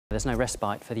There's no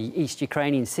respite for the East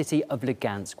Ukrainian city of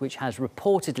Lugansk, which has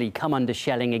reportedly come under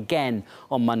shelling again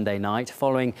on Monday night,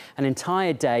 following an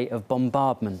entire day of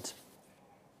bombardment.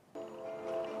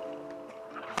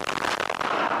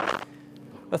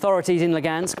 Authorities in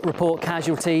Lugansk report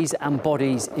casualties and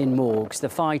bodies in morgues. The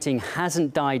fighting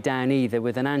hasn't died down either,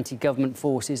 with an anti-government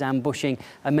forces ambushing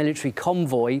a military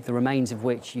convoy, the remains of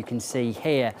which you can see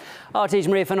here. RT's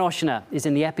Maria Fanoshina is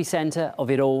in the epicentre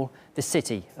of it all, the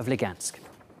city of Lugansk.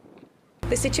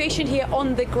 The situation here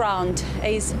on the ground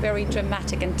is very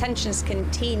dramatic and tensions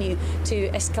continue to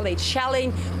escalate.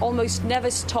 Shelling almost never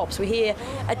stops. We hear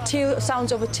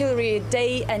sounds of artillery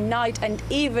day and night, and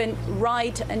even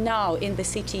right now in the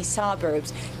city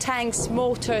suburbs. Tanks,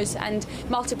 mortars and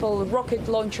multiple rocket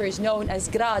launchers known as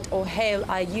Grad or Hail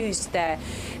are used there.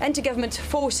 Anti-government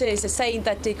forces are saying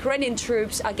that the Ukrainian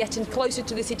troops are getting closer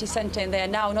to the city centre, and they are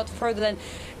now not further than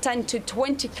 10 to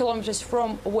 20 kilometers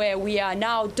from where we are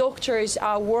now. Doctors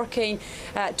are working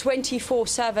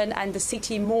 24/7 and the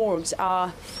city morgues are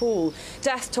full.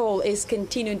 Death toll is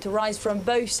continuing to rise from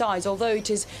both sides, although it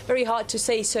is very hard to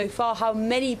say so far how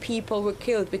many people were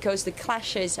killed because the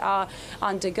clashes are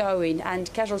undergoing,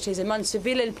 and casualties among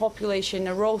civilian population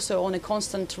are also on a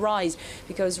constant rise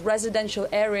because residential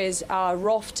areas are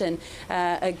often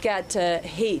get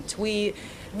hit. We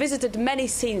visited many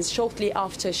scenes shortly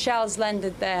after shells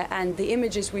landed there, and the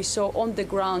images we saw on the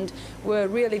ground were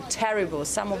really terrible.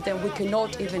 Some of them we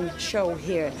cannot even show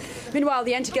here. Meanwhile,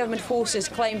 the anti-government forces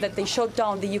claim that they shot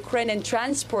down the Ukrainian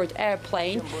transport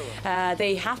airplane.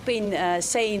 They have been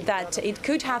saying that it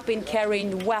could have been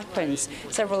carrying weapons.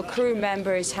 Several crew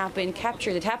members have been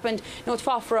captured. It happened not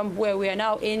far from where we are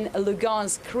now in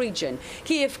Lugansk region.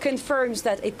 Kiev confirms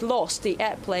that it lost the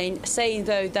airplane, saying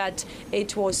though that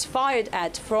it was fired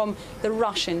at from the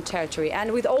Russian territory.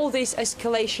 And with all this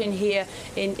escalation here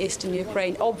in eastern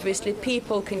Ukraine, obviously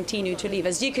people continue to leave.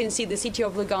 As you can see, the city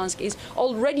of Lugansk is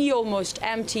already almost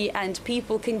empty, and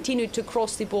people continue to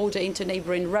cross the border into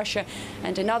neighboring Russia.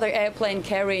 And another airplane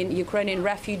carrying Ukrainian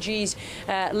refugees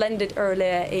landed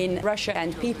earlier in Russia,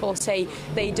 and people say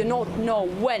they do not know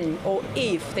when or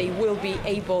if they will be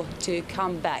able to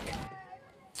come back.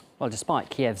 Well, despite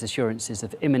Kiev's assurances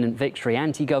of imminent victory,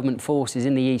 anti-government forces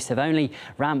in the east have only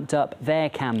ramped up their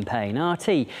campaign.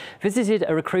 RT visited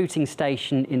a recruiting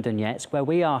station in Donetsk, where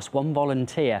we asked one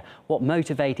volunteer what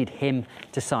motivated him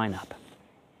to sign up.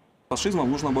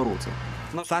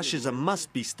 Fascism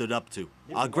must be stood up to.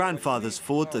 Our grandfathers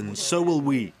fought, and so will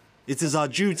we. It is our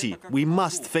duty. We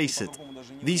must face it.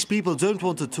 These people don't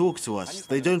want to talk to us.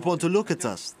 They don't want to look at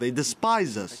us. They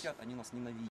despise us.